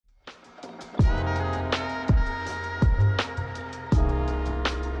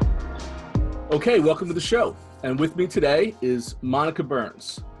Okay, welcome to the show. And with me today is Monica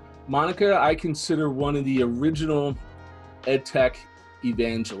Burns. Monica, I consider one of the original EdTech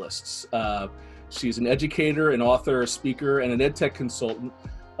evangelists. She's an educator, an author, a speaker, and an EdTech consultant.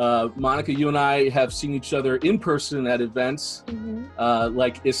 Monica, you and I have seen each other in person at events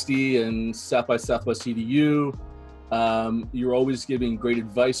like ISTE and South by Southwest EDU. You're always giving great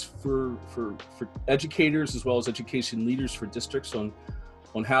advice for educators as well as education leaders for districts on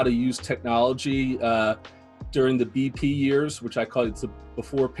how to use technology during the BP years, which I call it the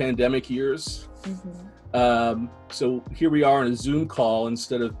before pandemic years. So here we are on a Zoom call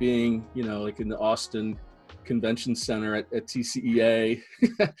instead of being, like in the Austin Convention Center at TCEA,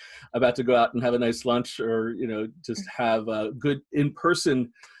 about to go out and have a nice lunch or, just have good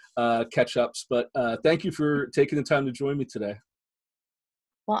in-person catch-ups. But thank you for taking the time to join me today.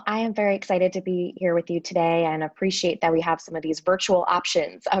 Well, I am very excited to be here with you today and appreciate that we have some of these virtual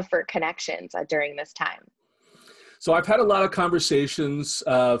options for connections during this time. So I've had a lot of conversations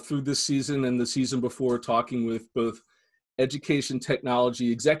through this season and the season before talking with both education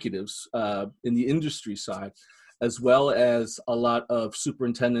technology executives in the industry side, as well as a lot of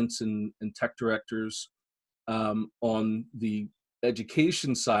superintendents and tech directors on the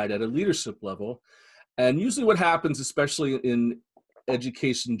education side at a leadership level. And usually what happens, especially in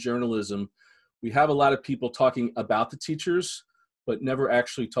education journalism, we have a lot of people talking about the teachers, but never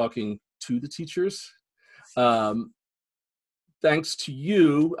actually talking to the teachers. Thanks to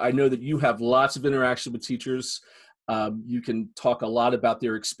you, I know that you have lots of interaction with teachers. You can talk a lot about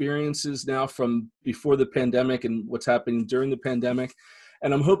their experiences now from before the pandemic and what's happening during the pandemic.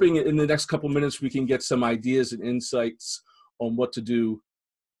 And I'm hoping in the next couple minutes we can get some ideas and insights on what to do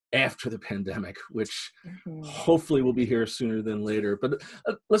after the pandemic, which hopefully will be here sooner than later. But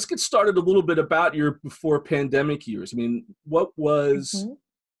let's get started a little bit about your before pandemic years. I mean, what was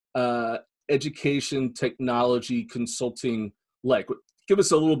education technology consulting like? Give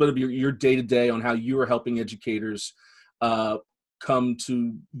us a little bit of your day-to-day on how you are helping educators come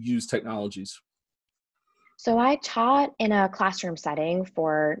to use technologies. So I taught in a classroom setting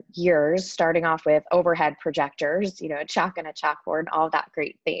for years, starting off with overhead projectors, a chalk and a chalkboard, all that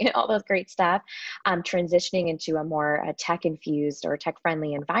great thing, all those great stuff, transitioning into a more tech-infused or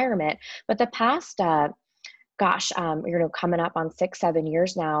tech-friendly environment. But the past coming up on 6-7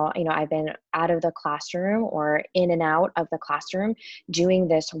 years now, I've been out of the classroom or in and out of the classroom doing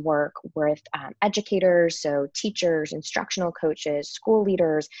this work with educators, so teachers, instructional coaches, school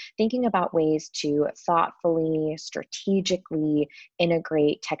leaders, thinking about ways to thoughtfully, strategically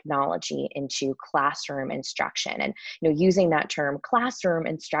integrate technology into classroom instruction. And, using that term classroom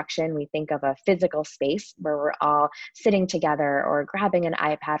instruction, we think of a physical space where we're all sitting together or grabbing an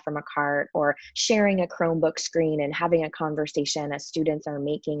iPad from a cart or sharing a Chromebook screen and having a conversation as students are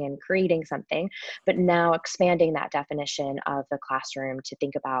making and creating something, but now expanding that definition of the classroom to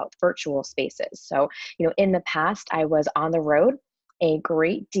think about virtual spaces. So, in the past, I was on the road a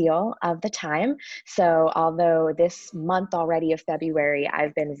great deal of the time. So although this month already of February,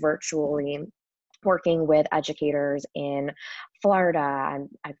 I've been virtually working with educators in Florida, and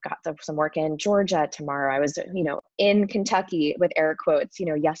I've got some work in Georgia tomorrow. I was, in Kentucky with air quotes,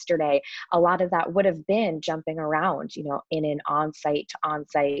 yesterday. A lot of that would have been jumping around, in an on-site to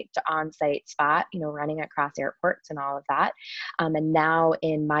on-site to on-site spot, running across airports and all of that. And now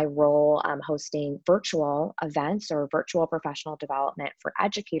in my role, I'm hosting virtual events or virtual professional development for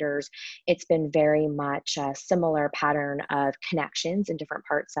educators. It's been very much a similar pattern of connections in different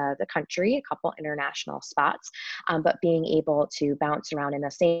parts of the country, a couple international spots, but being able to bounce around in the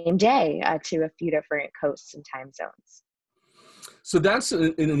same day to a few different coasts and time zones. So that's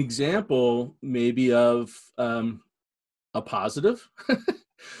an example maybe of a positive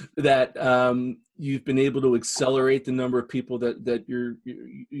that you've been able to accelerate the number of people that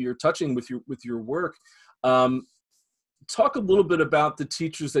you're touching with your work. Talk a little bit about the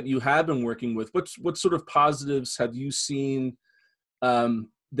teachers that you have been working with. What sort of positives have you seen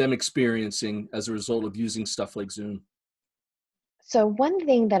them experiencing as a result of using stuff like Zoom? So one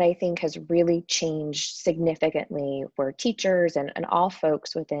thing that I think has really changed significantly for teachers and all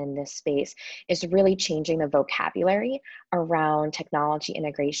folks within this space is really changing the vocabulary around technology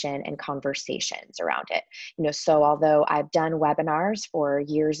integration and conversations around it. So although I've done webinars for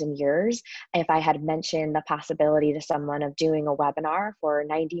years and years, if I had mentioned the possibility to someone of doing a webinar for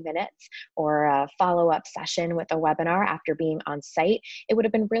 90 minutes or a follow-up session with a webinar after being on site, it would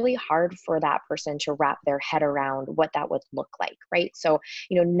have been really hard for that person to wrap their head around what that would look like, right? right? So,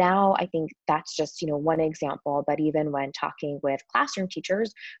 now I think that's just, one example, but even when talking with classroom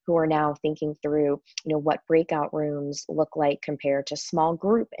teachers who are now thinking through, what breakout rooms look like compared to small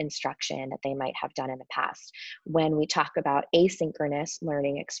group instruction that they might have done in the past. When we talk about asynchronous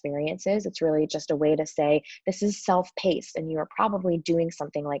learning experiences, it's really just a way to say this is self-paced, and you are probably doing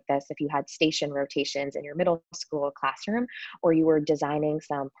something like this if you had station rotations in your middle school classroom, or you were designing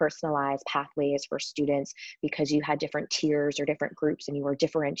some personalized pathways for students because you had different tiers or different groups and you were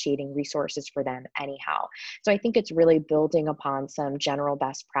differentiating resources for them anyhow. So I think it's really building upon some general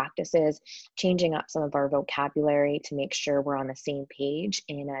best practices, changing up some of our vocabulary to make sure we're on the same page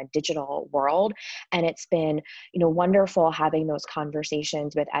in a digital world. And it's been, wonderful having those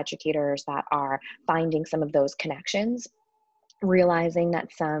conversations with educators that are finding some of those connections, realizing that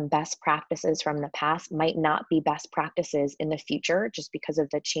some best practices from the past might not be best practices in the future just because of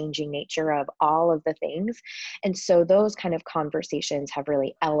the changing nature of all of the things. And so those kind of conversations have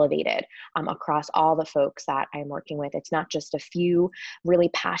really elevated across all the folks that I'm working with. It's not just a few really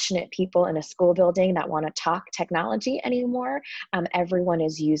passionate people in a school building that want to talk technology anymore. Everyone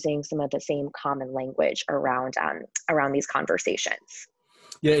is using some of the same common language around these conversations.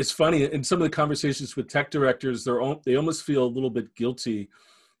 Yeah, it's funny. In some of the conversations with tech directors, they almost feel a little bit guilty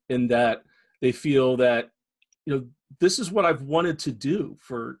in that they feel that, this is what I've wanted to do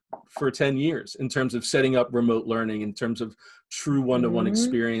for 10 years in terms of setting up remote learning, in terms of true one-to-one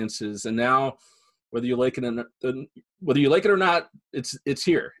experiences. And now, whether you like it or not, it's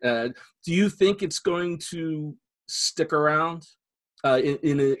here. Do you think it's going to stick around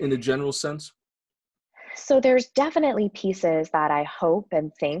in a general sense? So there's definitely pieces that I hope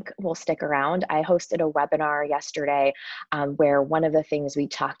and think will stick around. I hosted a webinar yesterday where one of the things we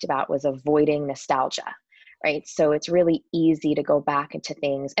talked about was avoiding nostalgia. Right. So it's really easy to go back into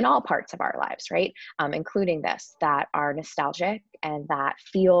things in all parts of our lives, right? Including this, that are nostalgic and that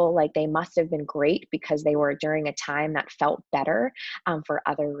feel like they must have been great because they were during a time that felt better for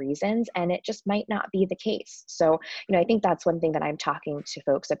other reasons. And it just might not be the case. So, I think that's one thing that I'm talking to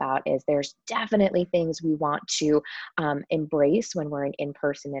folks about is there's definitely things we want to embrace when we're in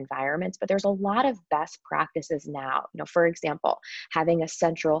in-person environments, but there's a lot of best practices now. For example, having a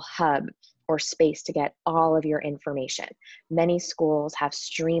central hub or space to get all of your information. Many schools have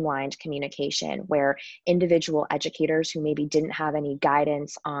streamlined communication where individual educators who maybe didn't have any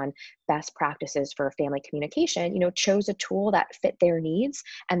guidance on best practices for family communication, chose a tool that fit their needs.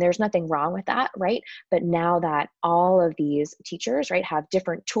 And there's nothing wrong with that, right? But now that all of these teachers, right, have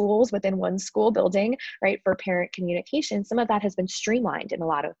different tools within one school building, right, for parent communication, some of that has been streamlined in a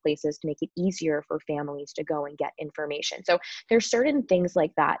lot of places to make it easier for families to go and get information. So there's certain things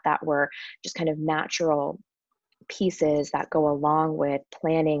like that that were just kind of natural pieces that go along with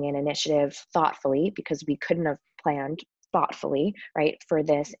planning an initiative thoughtfully, because we couldn't have planned thoughtfully, right, for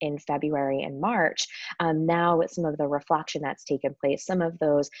this in February and March. Now with some of the reflection that's taken place, some of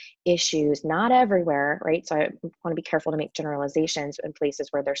those issues, not everywhere, right? So I want to be careful to make generalizations in places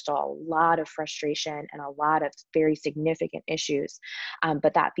where there's still a lot of frustration and a lot of very significant issues.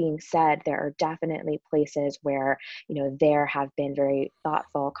 But that being said, there are definitely places where, there have been very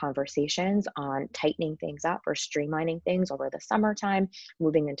thoughtful conversations on tightening things up or streamlining things over the summertime,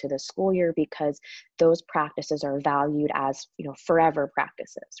 moving into the school year, because those practices are valued as, forever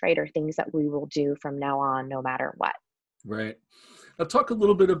practices, right? Or things that we will do from now on, no matter what. Right. Now talk a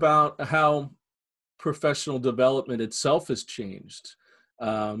little bit about how professional development itself has changed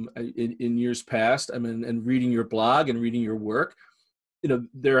in years past. I mean, and reading your blog and reading your work,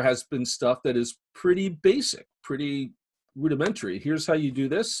 there has been stuff that is pretty basic, pretty rudimentary. Here's how you do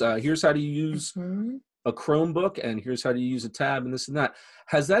this. Here's how to use a Chromebook, and here's how to use a tab, and this and that.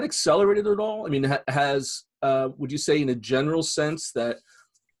 Has that accelerated at all? I mean, would you say in a general sense that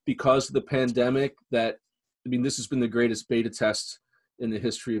because of the pandemic this has been the greatest beta test in the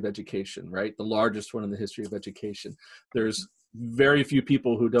history of education, right? The largest one in the history of education. There's very few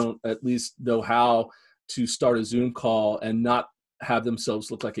people who don't at least know how to start a Zoom call and not have themselves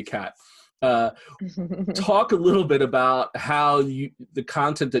look like a cat. Talk a little bit about how the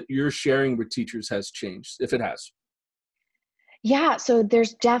content that you're sharing with teachers has changed, if it has. Yeah, so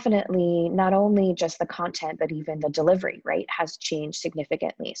there's definitely not only just the content, but even the delivery, right, has changed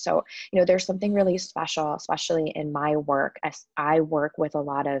significantly. So, there's something really special, especially in my work, as I work with a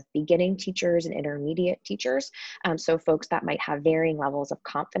lot of beginning teachers and intermediate teachers. So folks that might have varying levels of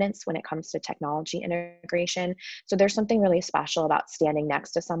confidence when it comes to technology integration. So there's something really special about standing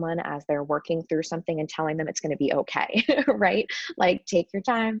next to someone as they're working through something and telling them it's going to be okay, right? Like, take your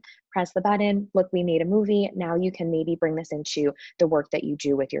time, press the button, look, we made a movie. Now you can maybe bring this into the work that you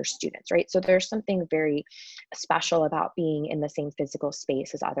do with your students, right? So there's something very special about being in the same physical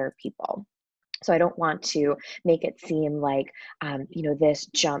space as other people. So I don't want to make it seem like, this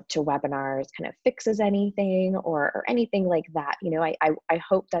jump to webinars kind of fixes anything or anything like that. I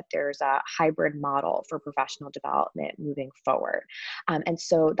hope that there's a hybrid model for professional development moving forward. And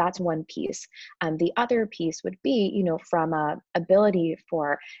so that's one piece. The other piece would be, from a ability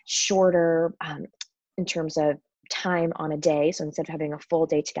for shorter in terms of time on a day. So instead of having a full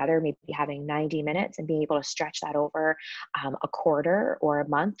day together, maybe having 90 minutes and being able to stretch that over a quarter or a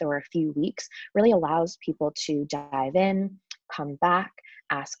month or a few weeks really allows people to dive in, come back,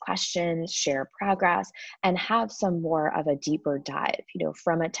 ask questions, share progress, and have some more of a deeper dive.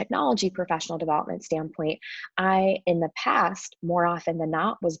 From a technology professional development standpoint, I, in the past, more often than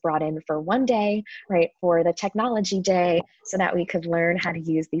not, was brought in for one day, right, for the technology day, so that we could learn how to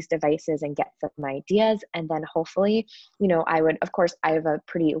use these devices and get some ideas. And then hopefully, of course, I have a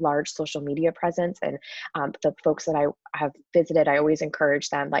pretty large social media presence, and the folks that I have visited, I always encourage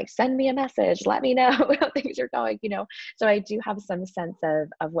them, like, send me a message, let me know how things are going, So I do have some sense of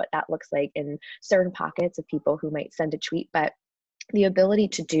what that looks like in certain pockets of people who might send a tweet, but the ability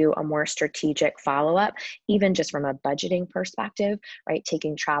to do a more strategic follow-up, even just from a budgeting perspective, right?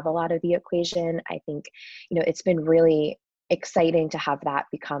 Taking travel out of the equation, I think, it's been really exciting to have that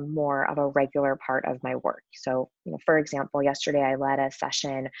become more of a regular part of my work. So, for example, yesterday I led a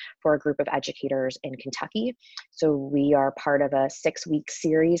session for a group of educators in Kentucky. So we are part of a 6-week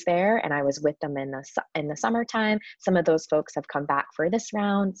series there, and I was with them in the summertime. Some of those folks have come back for this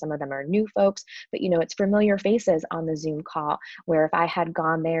round. Some of them are new folks, but it's familiar faces on the Zoom call, where if I had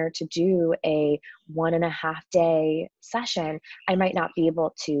gone there to do a 1.5-day session, I might not be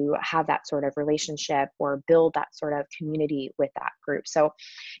able to have that sort of relationship or build that sort of community with that group. So,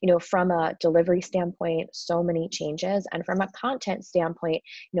 from a delivery standpoint, so many changes. And from a content standpoint,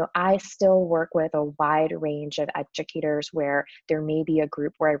 I still work with a wide range of educators where there may be a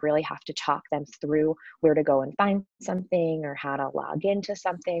group where I really have to talk them through where to go and find something or how to log into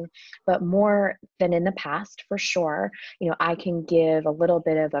something. But more than in the past, for sure, I can give a little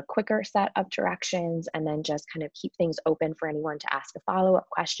bit of a quicker set of directions and then just kind of keep things open for anyone to ask a follow-up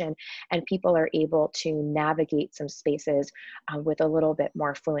question. And people are able to navigate some spaces with a little bit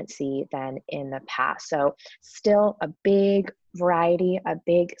more fluency than in the past. So still a big variety, a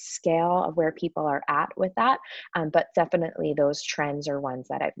big scale of where people are at with that. But definitely those trends are ones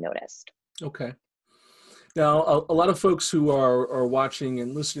that I've noticed. Okay. Now, a lot of folks who are watching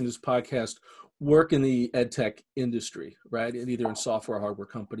and listening to this podcast work in the EdTech industry, right? And either in software or hardware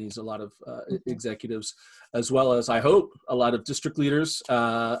companies, a lot of executives, as well as, I hope, a lot of district leaders,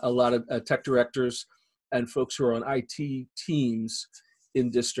 a lot of tech directors, and folks who are on IT teams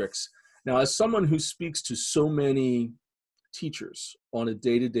in districts. Now, as someone who speaks to so many teachers on a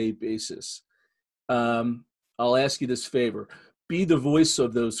day-to-day basis, I'll ask you this favor. Be the voice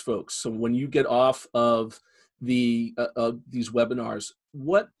of those folks. So when you get off of these webinars,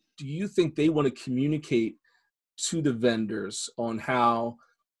 what do you think they want to communicate to the vendors on how,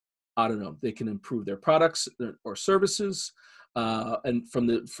 I don't know, they can improve their products or services? And on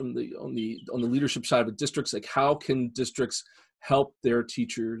the leadership side of districts, like, how can districts help their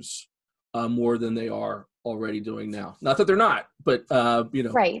teachers more than they are already doing now? Not that they're not, but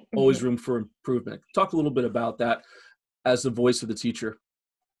Right. Always room for improvement. Talk a little bit about that as the voice of the teacher.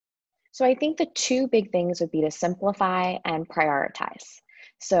 So I think the two big things would be to simplify and prioritize.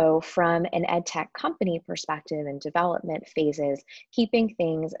 So from an EdTech company perspective and development phases, keeping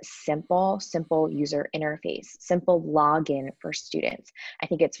things simple user interface, simple login for students. I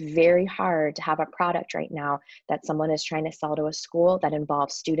think it's very hard to have a product right now that someone is trying to sell to a school that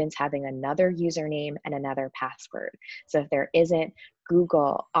involves students having another username and another password. So if there isn't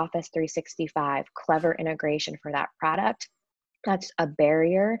Google, Office 365, clever integration for that product, that's a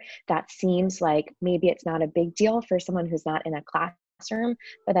barrier that seems like maybe it's not a big deal for someone who's not in a classroom,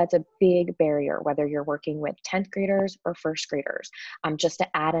 but that's a big barrier, whether you're working with 10th graders or first graders, just to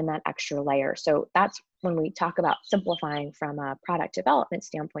add in that extra layer. So that's when we talk about simplifying from a product development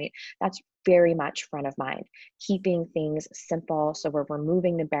standpoint, that's very much front of mind, keeping things simple. So we're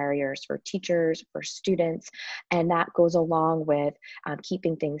removing the barriers for teachers, for students, and that goes along with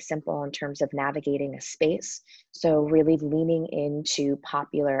keeping things simple in terms of navigating a space. So really leaning into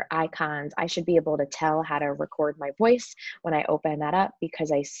popular icons. I should be able to tell how to record my voice when I open that up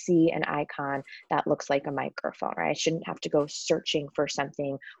because I see an icon that looks like a microphone, right? I shouldn't have to go searching for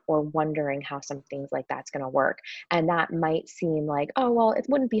something or wondering how some things like that's going to work. And that might seem like, oh, well, it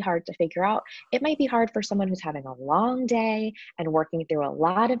wouldn't be hard to figure out. It might be hard for someone who's having a long day and working through a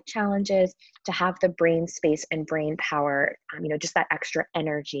lot of challenges to have the brain space and brain power, just that extra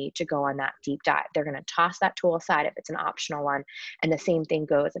energy to go on that deep dive. They're going to toss that tool aside if it's an optional one. And the same thing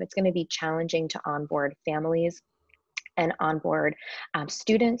goes if it's going to be challenging to onboard families and onboard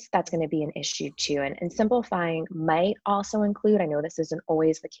students, that's going to be an issue too. And simplifying might also include, I know this isn't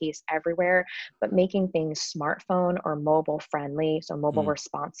always the case everywhere, but making things smartphone or mobile friendly. So mobile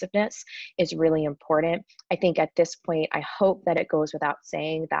responsiveness is really important. I think at this point, I hope that it goes without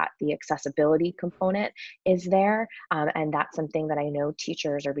saying that the accessibility component is there. And that's something that I know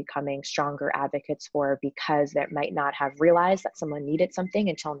teachers are becoming stronger advocates for, because they might not have realized that someone needed something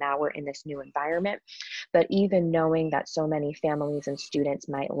until now we're in this new environment. But even knowing that so many families and students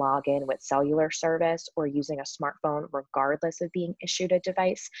might log in with cellular service or using a smartphone regardless of being issued a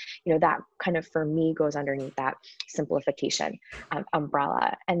device, that kind of for me goes underneath that simplification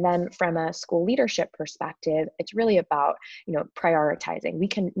umbrella. And then from a school leadership perspective, it's really about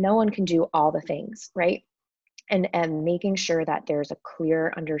prioritizing. No one can do all the things, right? And making sure that there's a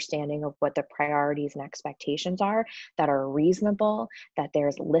clear understanding of what the priorities and expectations are that are reasonable, that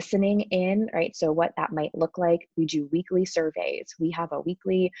there's listening in, right? So what that might look like, we do weekly surveys. We have a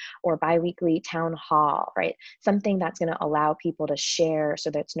weekly or bi-weekly town hall, right? Something that's going to allow people to share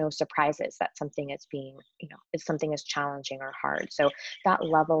so there's no surprises that something is being, if something is challenging or hard. So that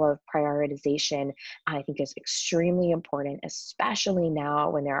level of prioritization, I think, is extremely important, especially now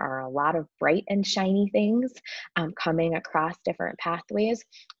when there are a lot of bright and shiny things coming across different pathways.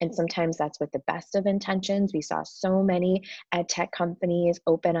 And sometimes that's with the best of intentions. We saw so many ed tech companies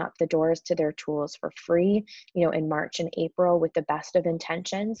open up the doors to their tools for free, in March and April with the best of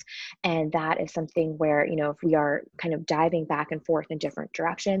intentions. And that is something where, if we are kind of diving back and forth in different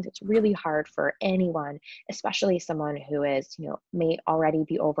directions, it's really hard for anyone, especially someone who is, may already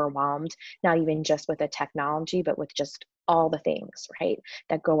be overwhelmed, not even just with the technology, but with just all the things, right,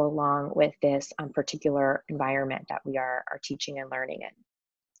 that go along with this particular environment that we are teaching and learning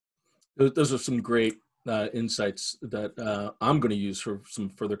in. Those are some great insights that I'm going to use for some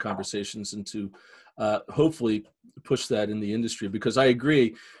further conversations and to hopefully push that in the industry, because I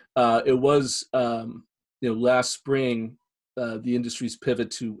agree. It was, last spring, the industry's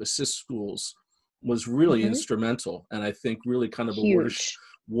pivot to assist schools was really instrumental, and I think really kind of a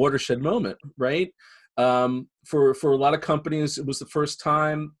watershed moment, right? For a lot of companies, it was the first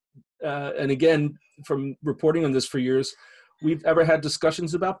time, and again, from reporting on this for years, we've ever had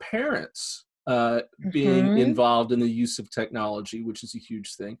discussions about parents being involved in the use of technology, which is a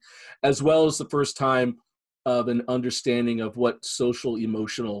huge thing, as well as the first time of an understanding of what social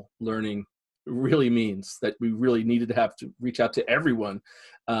emotional learning really means, that we really needed to have to reach out to everyone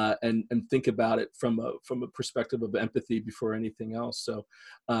and think about it from a perspective of empathy before anything else. So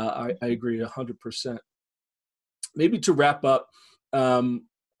I agree 100%. Maybe to wrap up,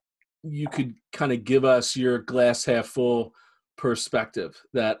 you could kind of give us your glass half full perspective,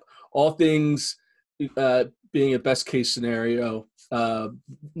 that all things being a best case scenario,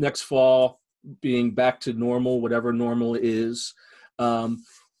 next fall being back to normal, whatever normal is,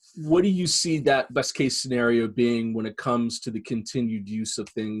 what do you see that best case scenario being when it comes to the continued use of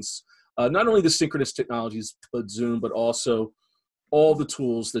things, not only the synchronous technologies, but Zoom, but also all the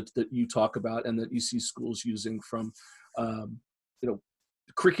tools that you talk about and that you see schools using, from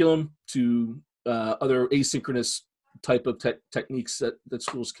curriculum to other asynchronous type of techniques that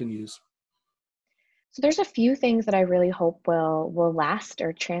schools can use? So there's a few things that I really hope will last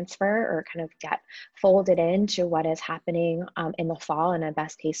or transfer or kind of get folded into what is happening in the fall in a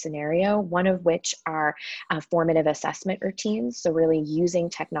best case scenario, one of which are formative assessment routines. So really using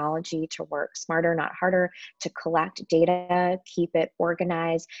technology to work smarter, not harder, to collect data, keep it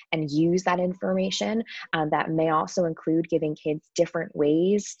organized, and use that information. That may also include giving kids different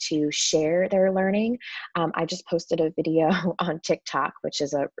ways to share their learning. I just posted a video on TikTok, which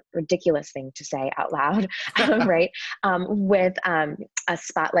is a ridiculous thing to say out loud. Right, with a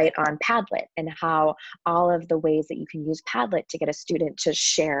spotlight on Padlet and how all of the ways that you can use Padlet to get a student to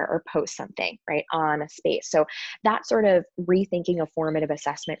share or post something, right, on a space. So that sort of rethinking of formative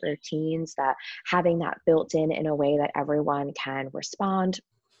assessment routines, that having that built in a way that everyone can respond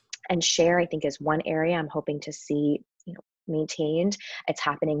and share, I think, is one area I'm hoping to see maintained. It's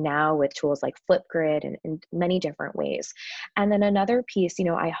happening now with tools like Flipgrid and in many different ways. And then another piece,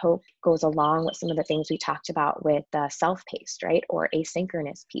 I hope goes along with some of the things we talked about with the self-paced, right, or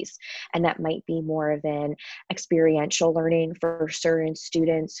asynchronous piece. And that might be more of an experiential learning for certain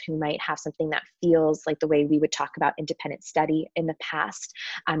students who might have something that feels like the way we would talk about independent study in the past,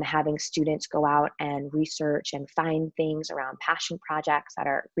 having students go out and research and find things around passion projects that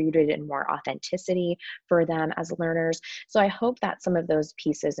are rooted in more authenticity for them as learners. So I hope that some of those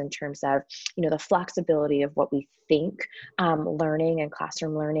pieces in terms of, the flexibility of what we think learning and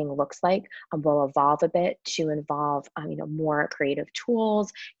classroom learning looks like will evolve a bit to involve, more creative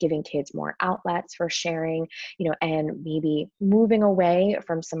tools, giving kids more outlets for sharing, and maybe moving away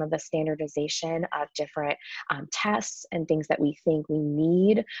from some of the standardization of different tests and things that we think we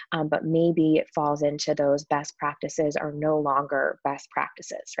need, but maybe it falls into those best practices are no longer best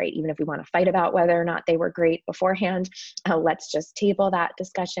practices, right? Even if we want to fight about whether or not they were great beforehand, let's just table that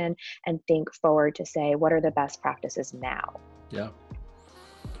discussion and think forward to say, what are the best practices now? Yeah.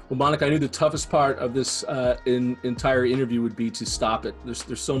 Well, Monica, I knew the toughest part of this entire interview would be to stop it.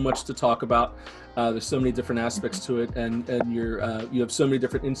 There's so much to talk about. There's so many different aspects to it, and you have so many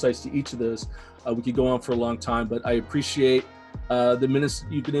different insights to each of those. We could go on for a long time, but I appreciate the minutes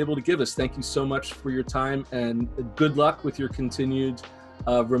you've been able to give us. Thank you so much for your time, and good luck with your continued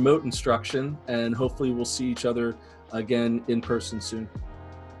remote instruction, and hopefully we'll see each other again in person soon.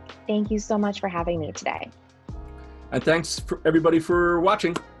 Thank you so much for having me today. And thanks for everybody for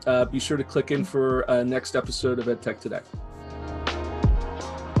watching. Be sure to click in for next episode of EdTech Today.